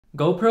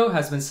GoPro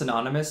has been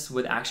synonymous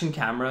with action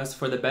cameras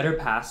for the better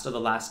part of the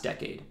last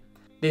decade.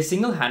 They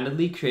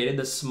single-handedly created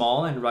the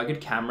small and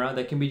rugged camera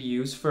that can be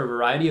used for a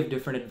variety of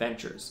different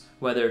adventures,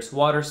 whether it's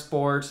water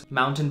sports,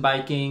 mountain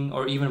biking,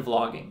 or even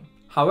vlogging.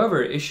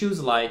 However, issues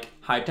like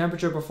high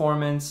temperature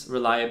performance,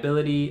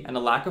 reliability, and a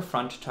lack of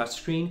front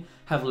touchscreen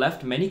have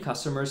left many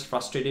customers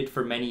frustrated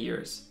for many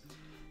years.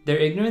 Their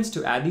ignorance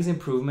to add these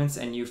improvements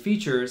and new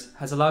features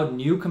has allowed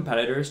new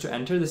competitors to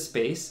enter the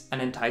space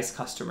and entice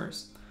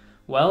customers.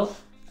 Well,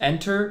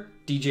 enter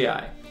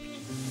DJI.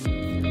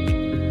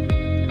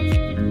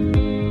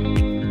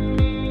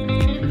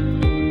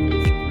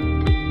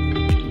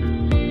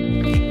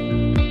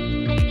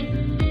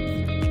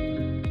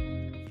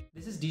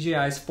 This is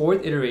DJI's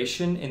fourth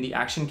iteration in the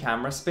action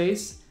camera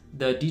space,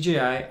 the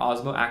DJI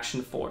Osmo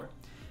Action 4.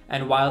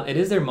 And while it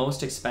is their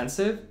most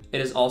expensive, it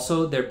is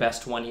also their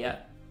best one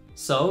yet.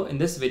 So in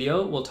this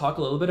video, we'll talk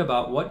a little bit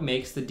about what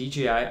makes the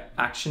DJI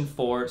Action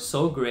 4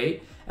 so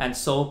great and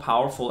so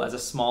powerful as a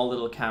small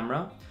little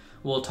camera.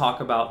 We'll talk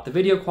about the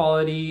video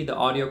quality, the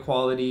audio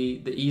quality,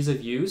 the ease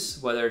of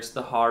use, whether it's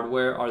the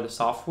hardware or the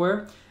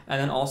software, and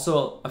then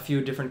also a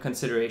few different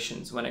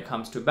considerations when it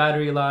comes to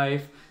battery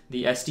life,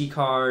 the SD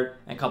card,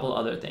 and a couple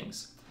other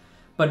things.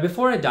 But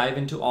before I dive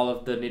into all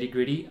of the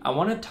nitty-gritty, I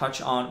want to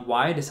touch on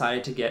why I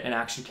decided to get an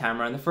action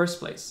camera in the first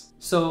place.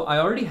 So I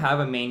already have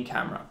a main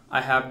camera.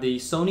 I have the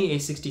Sony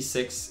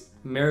a66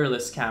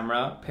 mirrorless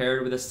camera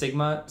paired with a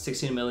Sigma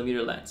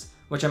 16mm lens,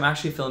 which I'm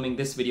actually filming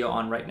this video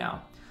on right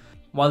now.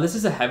 While this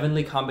is a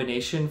heavenly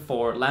combination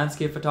for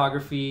landscape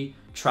photography,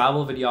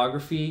 travel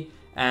videography,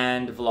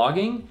 and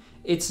vlogging,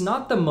 it's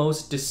not the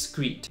most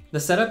discreet. The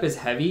setup is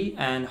heavy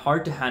and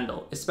hard to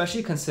handle,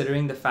 especially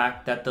considering the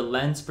fact that the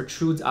lens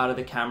protrudes out of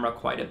the camera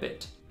quite a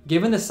bit.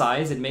 Given the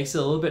size, it makes it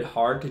a little bit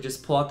hard to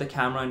just pull out the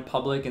camera in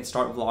public and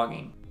start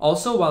vlogging.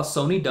 Also, while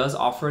Sony does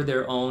offer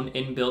their own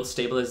inbuilt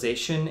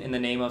stabilization in the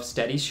name of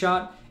Steady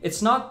Shot,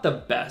 it's not the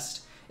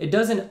best. It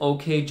does an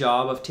okay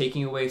job of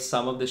taking away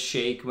some of the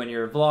shake when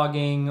you're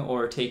vlogging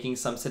or taking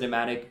some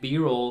cinematic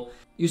B-roll.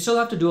 You still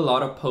have to do a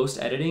lot of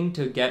post-editing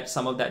to get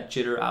some of that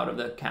jitter out of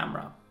the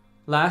camera.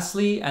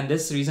 Lastly, and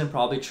this reason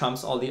probably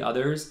trumps all the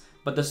others,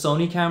 but the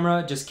Sony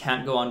camera just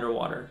can't go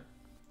underwater.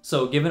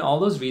 So given all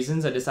those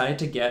reasons, I decided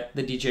to get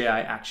the DJI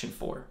Action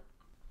 4.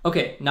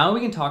 Okay, now we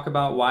can talk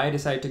about why I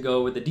decided to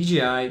go with the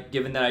DJI,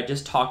 given that I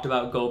just talked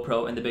about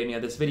GoPro in the beginning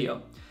of this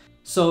video.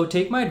 So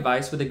take my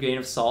advice with a grain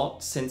of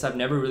salt, since I've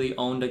never really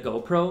owned a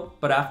GoPro,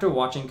 but after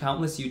watching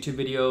countless YouTube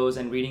videos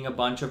and reading a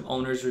bunch of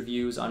owners'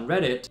 reviews on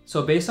Reddit,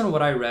 so based on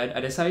what I read,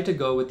 I decided to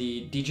go with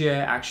the DJI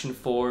Action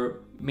 4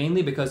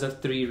 mainly because of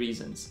 3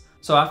 reasons.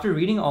 So after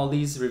reading all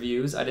these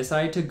reviews, I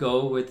decided to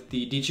go with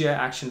the DJI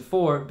Action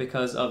 4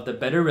 because of the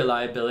better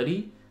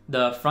reliability,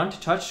 the front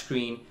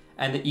touchscreen,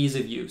 and the ease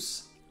of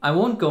use. I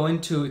won't go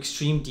into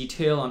extreme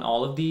detail on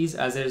all of these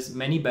as there's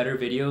many better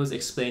videos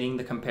explaining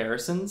the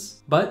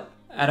comparisons, but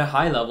at a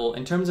high level,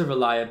 in terms of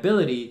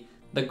reliability,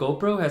 the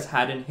GoPro has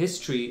had an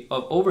history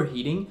of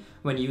overheating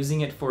when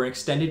using it for an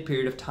extended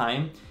period of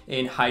time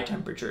in high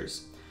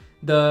temperatures.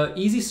 The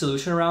easy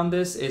solution around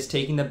this is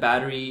taking the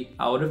battery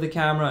out of the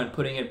camera and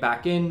putting it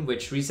back in,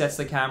 which resets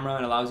the camera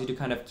and allows you to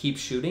kind of keep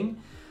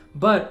shooting.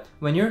 But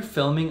when you're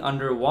filming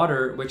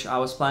underwater, which I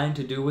was planning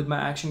to do with my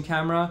action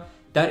camera,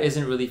 that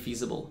isn't really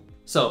feasible.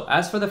 So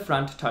as for the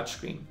front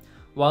touchscreen,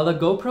 while the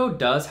GoPro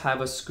does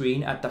have a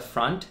screen at the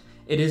front,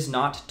 it is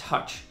not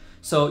touch.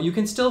 So you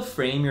can still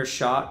frame your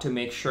shot to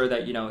make sure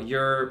that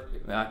you're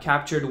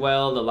captured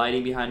well, the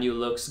lighting behind you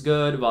looks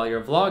good while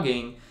you're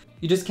vlogging.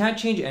 You just can't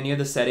change any of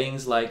the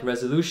settings like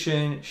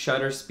resolution,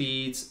 shutter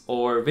speeds,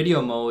 or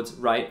video modes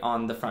right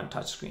on the front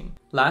touchscreen.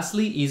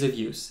 Lastly, ease of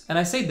use. And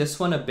I say this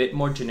one a bit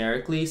more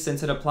generically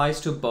since it applies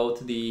to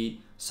both the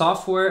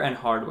software and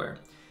hardware.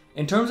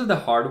 In terms of the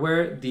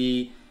hardware,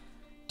 the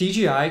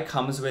DJI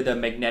comes with a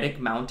magnetic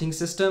mounting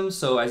system.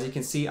 So as you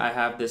can see, I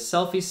have this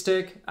selfie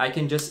stick. I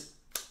can just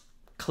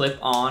clip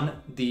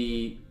on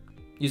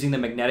using the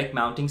magnetic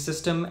mounting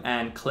system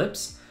and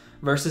clips,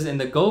 versus in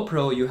the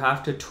GoPro you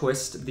have to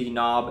twist the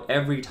knob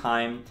every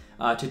time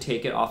to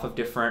take it off of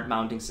different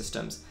mounting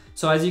systems.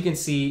 So as you can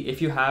see,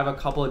 if you have a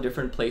couple of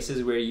different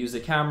places where you use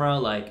the camera,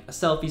 like a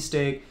selfie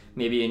stick,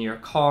 maybe in your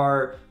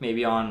car,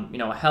 maybe on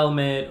a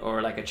helmet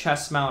or like a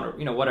chest mount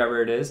or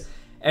whatever it is,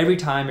 every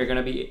time you're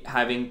going to be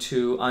having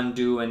to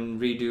undo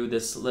and redo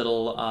this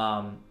little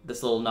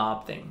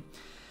knob thing.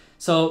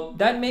 So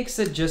that makes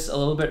it just a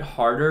little bit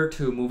harder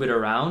to move it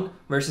around,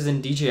 versus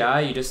in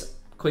DJI, you just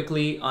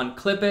quickly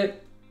unclip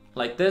it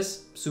like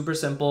this, super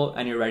simple,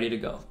 and you're ready to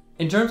go.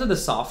 In terms of the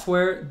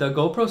software, the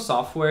GoPro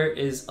software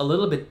is a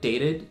little bit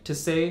dated to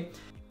say.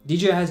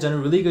 DJI has done a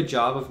really good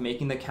job of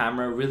making the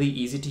camera really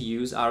easy to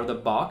use out of the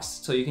box,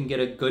 so you can get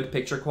a good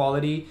picture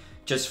quality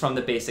just from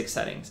the basic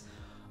settings.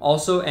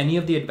 Also, any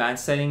of the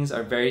advanced settings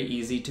are very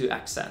easy to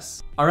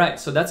access. Alright,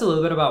 so that's a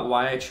little bit about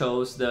why I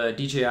chose the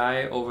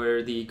DJI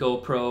over the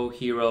GoPro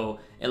Hero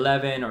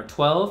 11 or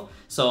 12.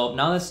 So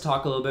now let's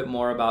talk a little bit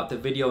more about the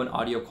video and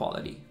audio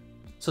quality.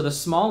 So the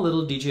small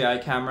little DJI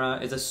camera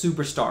is a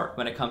superstar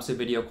when it comes to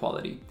video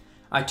quality.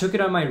 I took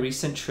it on my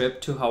recent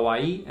trip to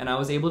Hawaii and I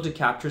was able to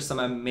capture some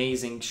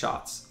amazing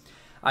shots.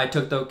 I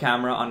took the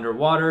camera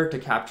underwater to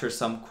capture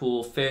some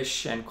cool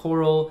fish and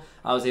coral.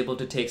 I was able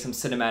to take some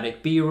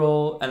cinematic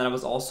B-roll, and then I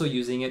was also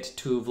using it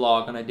to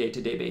vlog on a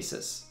day-to-day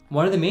basis.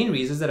 One of the main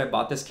reasons that I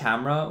bought this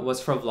camera was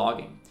for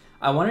vlogging.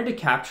 I wanted to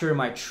capture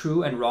my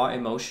true and raw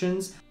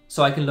emotions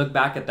so I can look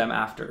back at them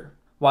after.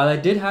 While I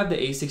did have the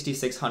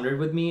A6600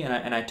 with me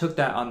and I took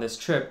that on this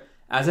trip,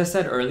 as I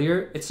said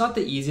earlier, it's not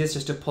the easiest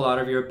just to pull out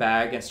of your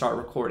bag and start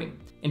recording.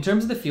 In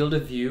terms of the field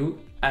of view,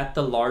 at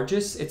the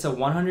largest, it's a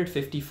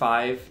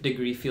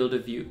 155-degree field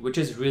of view, which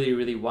is really,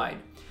 really wide.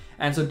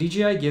 And so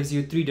DJI gives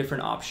you 3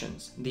 different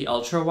options. The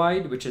ultra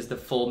wide, which is the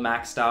full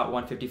maxed out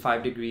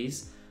 155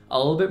 degrees, a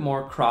little bit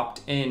more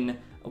cropped in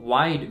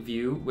wide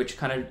view, which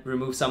kind of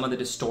removes some of the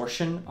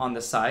distortion on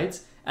the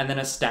sides, and then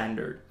a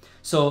standard.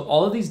 So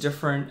all of these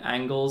different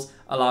angles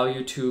allow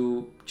you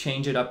to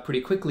change it up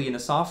pretty quickly in the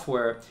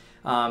software,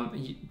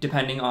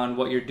 depending on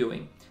what you're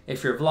doing.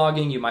 If you're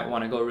vlogging, you might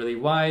want to go really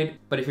wide,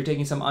 but if you're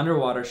taking some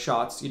underwater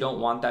shots, you don't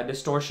want that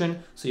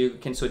distortion, so you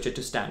can switch it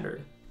to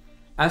standard.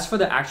 As for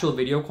the actual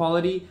video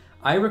quality,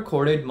 I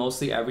recorded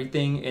mostly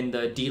everything in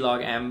the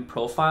DLogM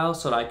profile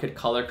so that I could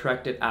color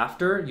correct it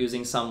after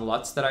using some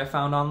LUTs that I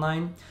found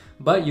online,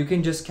 but you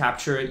can just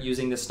capture it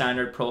using the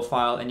standard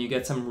profile and you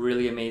get some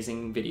really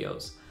amazing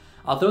videos.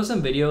 I'll throw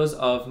some videos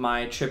of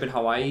my trip in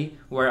Hawaii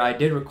where I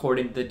did record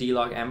in the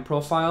DLogM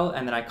profile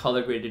and then I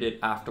color graded it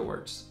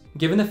afterwards.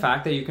 Given the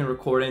fact that you can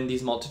record in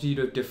these multitude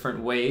of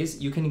different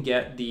ways, you can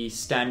get the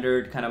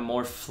standard kind of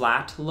more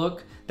flat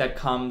look that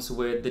comes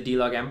with the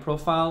DLogM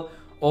profile,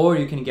 or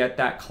you can get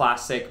that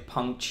classic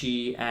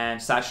punchy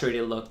and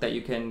saturated look that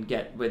you can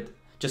get with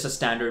just a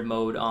standard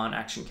mode on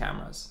action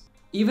cameras.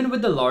 Even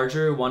with the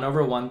larger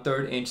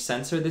 1/1/3 inch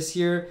sensor this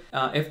year,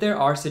 if there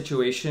are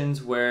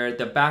situations where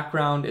the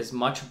background is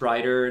much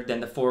brighter than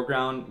the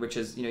foreground, which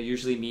is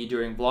usually me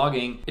during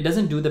vlogging, it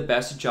doesn't do the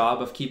best job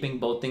of keeping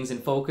both things in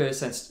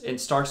focus and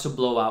starts to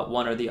blow out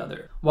one or the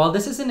other. While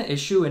this isn't an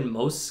issue in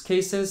most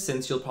cases,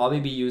 since you'll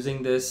probably be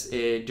using this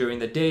during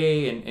the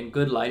day and in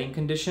good lighting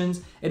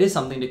conditions, it is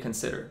something to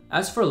consider.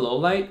 As for low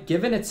light,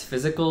 given its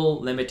physical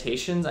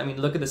limitations, I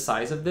mean, look at the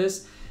size of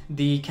this.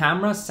 The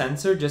camera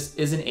sensor just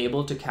isn't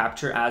able to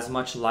capture as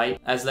much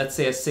light as, let's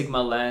say, a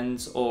Sigma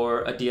lens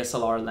or a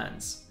DSLR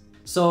lens.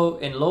 So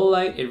in low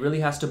light, it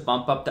really has to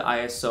bump up the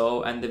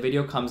ISO and the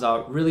video comes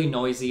out really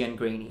noisy and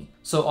grainy.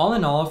 So all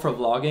in all, for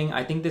vlogging,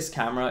 I think this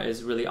camera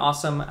is really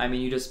awesome. I mean,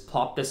 you just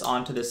plop this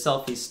onto the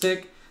selfie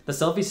stick. The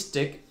selfie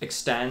stick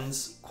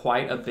extends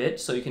quite a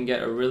bit, so you can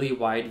get a really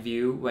wide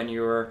view when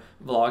you're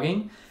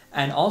vlogging,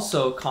 and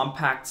also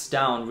compacts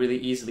down really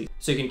easily.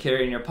 So you can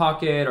carry it in your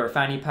pocket or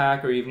fanny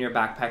pack or even your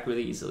backpack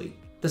really easily.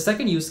 The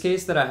second use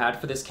case that I had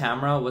for this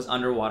camera was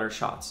underwater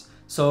shots.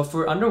 So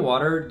for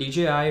underwater,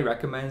 DJI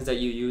recommends that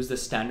you use the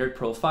standard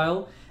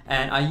profile,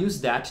 and I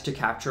used that to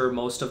capture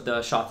most of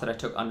the shots that I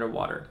took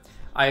underwater.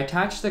 I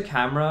attached the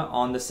camera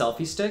on the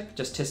selfie stick,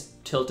 just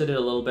tilted it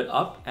a little bit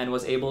up, and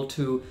was able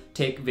to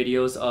take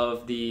videos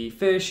of the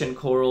fish and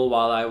coral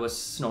while I was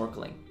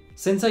snorkeling.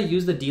 Since I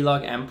used the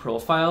DLogM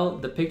profile,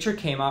 the picture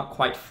came out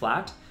quite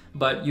flat,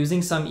 but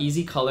using some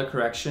easy color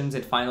corrections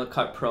in Final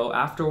Cut Pro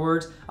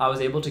afterwards, I was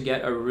able to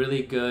get a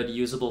really good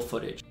usable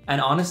footage. And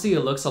honestly,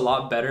 it looks a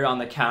lot better on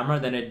the camera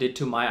than it did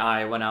to my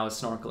eye when I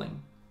was snorkeling.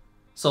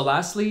 So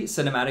lastly,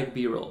 cinematic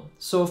B-roll.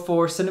 So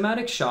for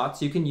cinematic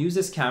shots, you can use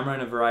this camera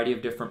in a variety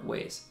of different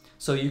ways.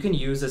 So you can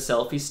use a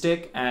selfie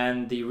stick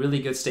and the really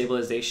good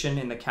stabilization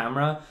in the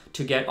camera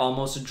to get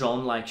almost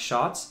drone-like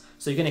shots.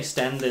 So you can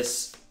extend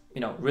this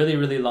really,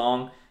 really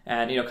long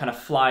and, kind of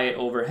fly it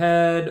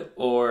overhead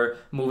or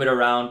move it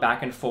around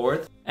back and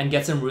forth and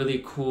get some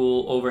really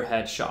cool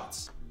overhead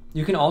shots.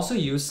 You can also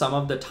use some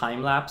of the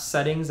time-lapse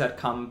settings that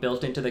come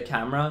built into the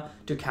camera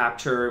to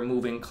capture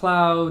moving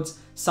clouds,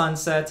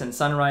 sunsets and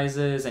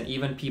sunrises, and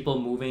even people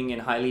moving in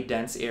highly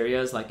dense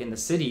areas like in the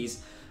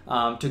cities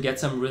to get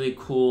some really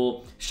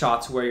cool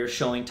shots where you're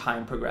showing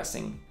time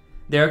progressing.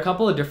 There are a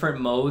couple of different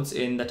modes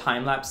in the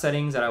time-lapse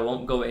settings that I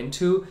won't go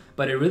into,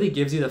 but it really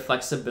gives you the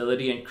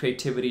flexibility and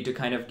creativity to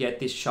kind of get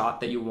this shot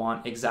that you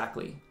want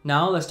exactly.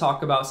 Now let's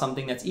talk about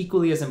something that's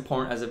equally as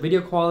important as the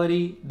video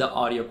quality, the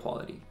audio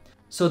quality.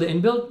 So the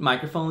inbuilt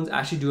microphones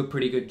actually do a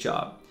pretty good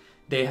job.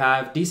 They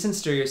have decent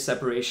stereo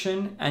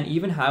separation and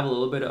even have a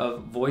little bit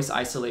of voice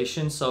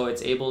isolation, so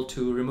it's able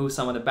to remove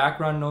some of the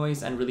background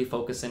noise and really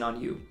focus in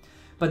on you.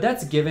 But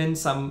that's given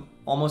some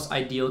almost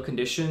ideal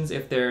conditions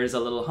if there's a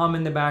little hum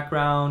in the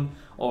background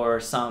or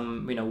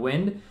some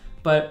wind.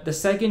 But the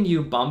second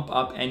you bump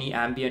up any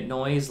ambient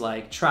noise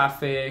like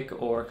traffic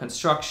or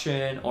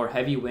construction or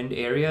heavy wind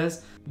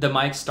areas, the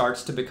mic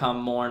starts to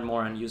become more and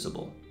more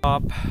unusable.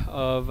 Top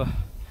of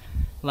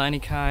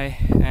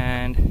Lanikai,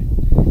 and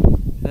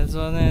this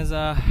one is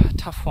a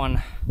tough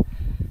one.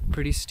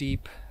 Pretty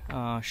steep,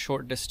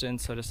 short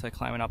distance, so just like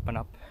climbing up and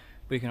up.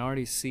 But you can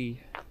already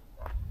see,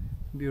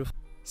 beautiful.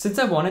 Since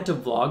I wanted to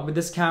vlog with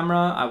this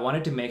camera, I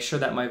wanted to make sure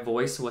that my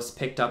voice was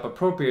picked up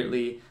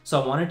appropriately,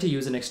 so I wanted to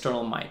use an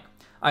external mic.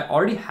 I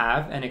already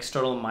have an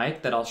external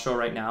mic that I'll show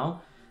right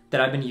now.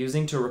 that I've been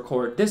using to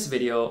record this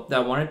video that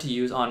I wanted to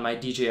use on my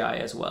DJI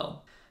as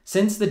well.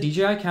 Since the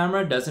DJI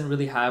camera doesn't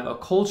really have a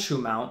cold shoe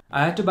mount,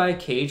 I had to buy a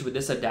cage with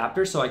this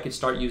adapter so I could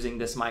start using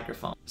this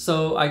microphone.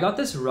 So I got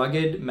this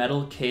rugged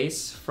metal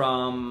case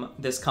from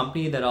this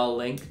company that I'll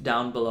link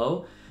down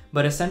below.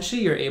 But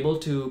essentially you're able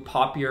to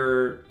pop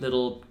your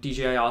little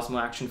DJI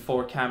Osmo Action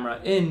 4 camera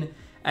in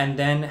and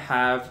then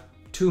have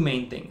two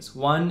main things.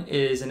 One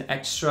is an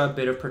extra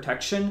bit of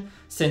protection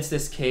since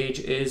this cage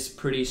is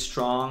pretty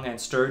strong and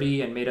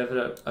sturdy and made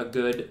of a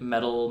good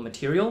metal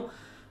material,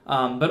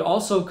 but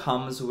also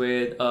comes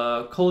with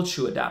a cold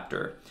shoe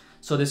adapter.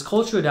 So this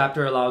cold shoe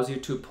adapter allows you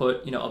to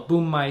put a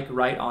boom mic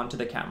right onto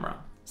the camera.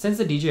 Since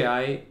the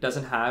DJI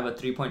doesn't have a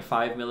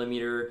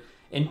 3.5mm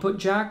input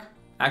jack,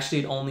 actually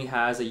it only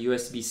has a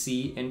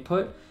USB-C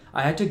input,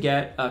 I had to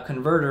get a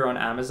converter on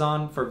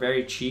Amazon for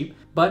very cheap,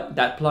 but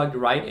that plugged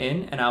right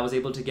in and I was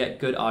able to get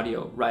good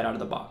audio right out of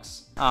the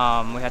box. We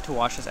had to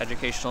watch this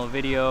educational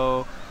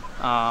video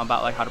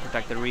about like how to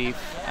protect the reef,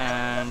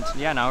 and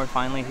yeah, now we're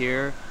finally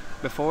here.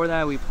 Before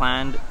that, we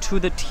planned to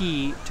the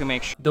T to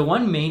make sure. The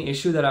one main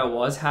issue that I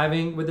was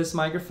having with this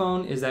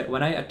microphone is that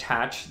when I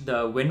attached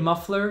the wind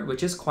muffler,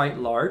 which is quite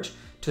large,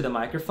 to the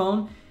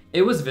microphone,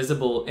 it was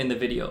visible in the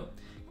video.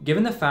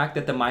 Given the fact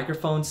that the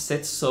microphone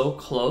sits so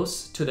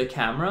close to the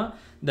camera,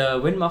 the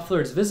wind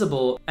muffler is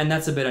visible, and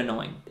that's a bit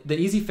annoying. The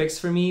easy fix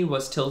for me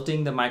was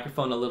tilting the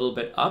microphone a little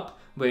bit up,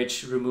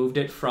 which removed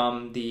it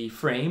from the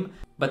frame,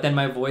 but then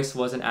my voice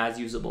wasn't as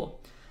usable.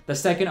 The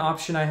second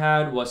option I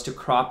had was to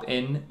crop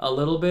in a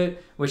little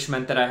bit, which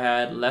meant that I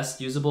had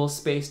less usable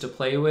space to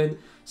play with,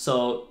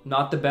 so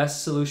not the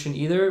best solution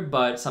either,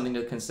 but something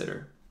to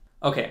consider.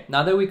 Okay,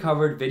 now that we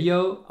covered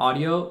video,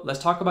 audio,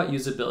 let's talk about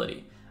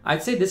usability.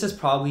 I'd say this is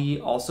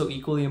probably also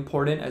equally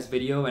important as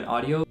video and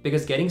audio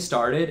because getting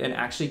started and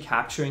actually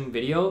capturing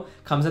video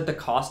comes at the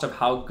cost of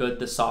how good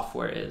the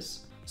software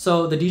is.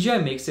 So the DJI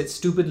makes it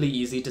stupidly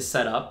easy to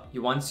set up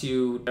once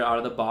you get out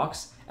of the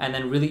box, and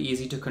then really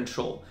easy to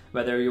control,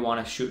 whether you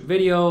want to shoot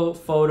video,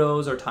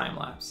 photos, or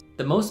time-lapse.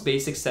 The most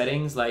basic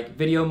settings like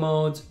video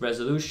modes,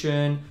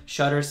 resolution,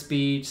 shutter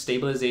speed,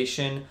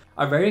 stabilization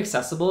are very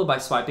accessible by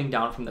swiping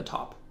down from the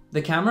top.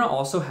 The camera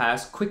also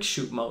has quick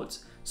shoot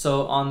modes.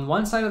 So on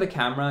one side of the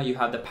camera, you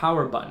have the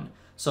power button.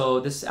 So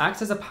this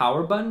acts as a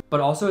power button, but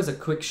also as a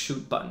quick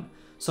shoot button.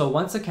 So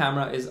once the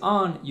camera is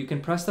on, you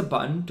can press the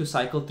button to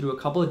cycle through a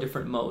couple of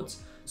different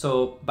modes.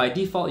 So by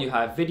default, you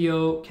have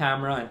video,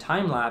 camera, and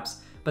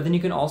time-lapse, but then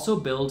you can also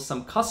build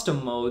some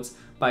custom modes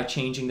by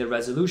changing the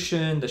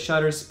resolution, the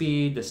shutter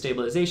speed, the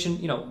stabilization,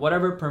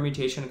 whatever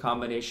permutation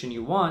combination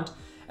you want,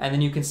 and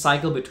then you can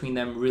cycle between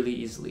them really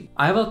easily.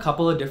 I have a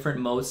couple of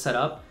different modes set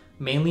up,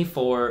 mainly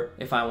for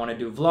if I want to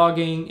do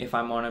vlogging, if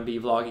I want to be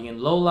vlogging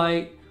in low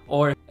light,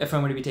 or if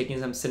I'm going to be taking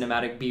some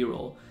cinematic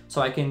B-roll.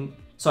 So I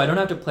don't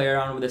have to play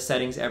around with the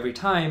settings every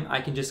time.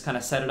 I can just kind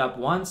of set it up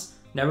once,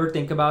 never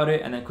think about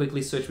it, and then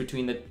quickly switch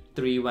between the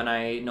three when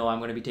I know I'm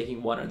going to be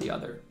taking one or the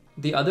other.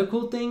 The other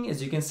cool thing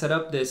is you can set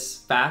up this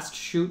fast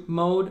shoot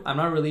mode. I'm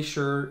not really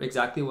sure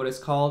exactly what it's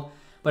called,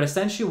 but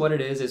essentially what it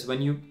is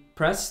when you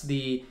press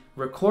the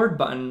record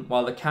button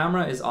while the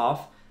camera is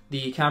off,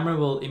 the camera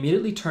will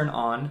immediately turn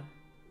on,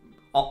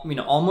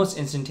 almost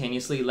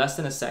instantaneously, less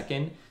than a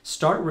second,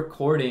 start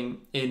recording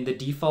in the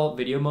default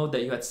video mode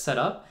that you had set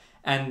up,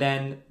 and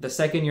then the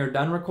second you're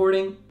done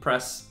recording,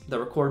 press the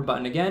record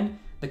button again,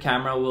 the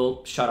camera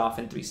will shut off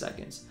in 3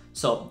 seconds.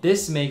 So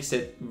this makes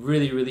it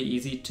really, really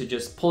easy to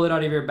just pull it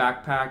out of your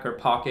backpack or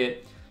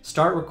pocket,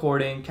 start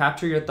recording,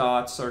 capture your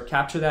thoughts, or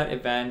capture that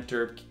event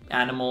or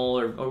animal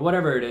or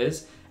whatever it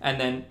is, and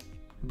then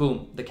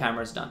boom, the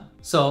camera's done.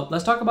 So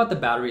let's talk about the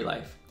battery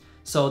life.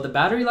 So the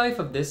battery life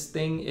of this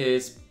thing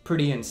is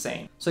pretty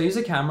insane. So I use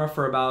a camera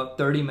for about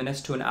 30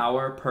 minutes to an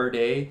hour per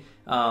day,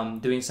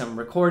 doing some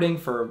recording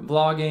for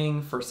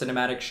vlogging, for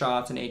cinematic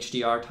shots and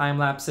HDR time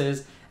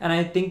lapses, and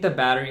I think the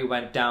battery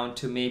went down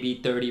to maybe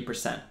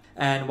 30%.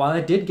 And while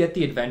I did get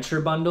the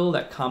adventure bundle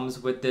that comes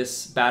with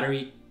this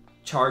battery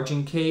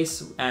charging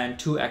case and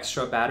 2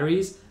 extra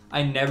batteries,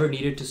 I never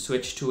needed to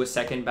switch to a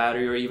second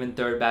battery or even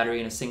third battery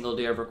in a single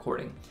day of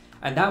recording.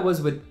 And that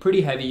was with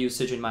pretty heavy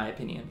usage in my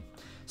opinion.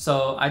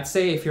 So I'd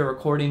say if you're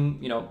recording,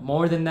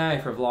 more than that,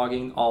 if you're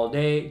vlogging all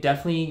day,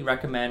 definitely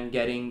recommend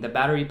getting the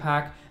battery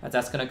pack, as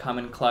that's gonna come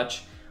in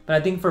clutch. But I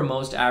think for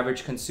most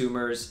average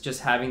consumers,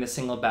 just having the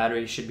single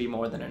battery should be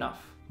more than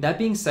enough. That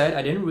being said,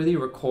 I didn't really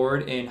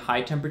record in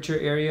high temperature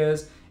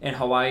areas. In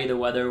Hawaii, the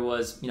weather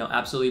was,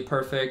 absolutely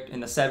perfect in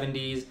the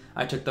 70s.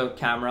 I took the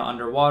camera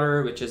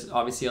underwater, which is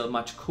obviously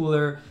much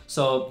cooler.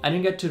 So I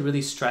didn't get to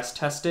really stress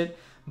test it.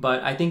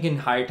 But I think in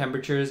higher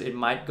temperatures, it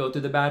might go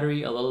through the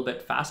battery a little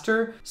bit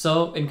faster.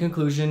 So in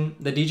conclusion,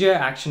 the DJI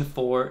Action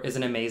 4 is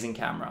an amazing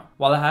camera.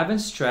 While I haven't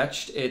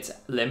stretched its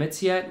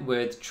limits yet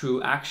with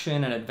true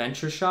action and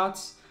adventure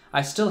shots,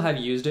 I still have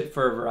used it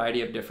for a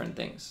variety of different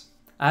things.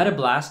 I had a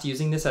blast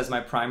using this as my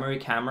primary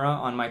camera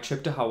on my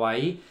trip to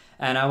Hawaii,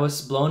 and I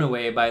was blown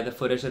away by the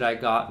footage that I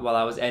got while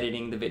I was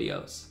editing the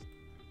videos.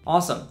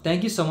 Awesome,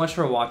 thank you so much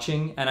for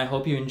watching, and I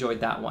hope you enjoyed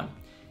that one.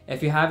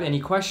 If you have any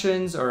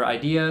questions or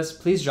ideas,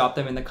 please drop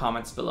them in the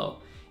comments below.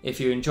 If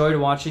you enjoyed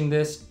watching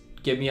this,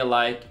 give me a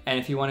like, and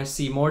if you want to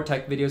see more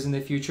tech videos in the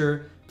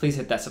future, please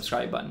hit that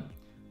subscribe button.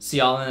 See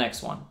y'all in the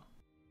next one.